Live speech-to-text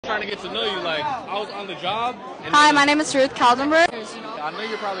trying to get to know you. Like, I was on the job. And Hi, my name is Ruth Kaldenberg. I know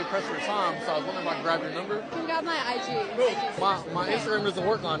you're probably pressed for time, so I was wondering if I could grab your number. You can grab my IG. My Instagram doesn't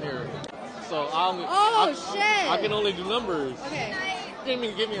work on here, so shit. I can only do numbers. Okay. You didn't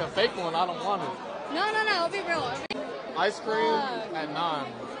even give me a fake one. I don't want it. No, it'll be real. Ice cream at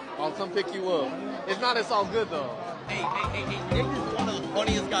 9. I'll come pick you up. If not, it's all good though. Hey, Nick is one of the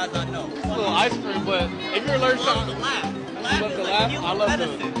funniest guys I know. It's a little ice cream, but if you're allergic to the laugh. I love to laugh. I love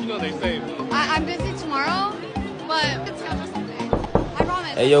to, you know they say. I'm busy tomorrow, but it's scheduled something. I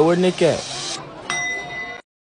promise. Hey, yo, where Nick at?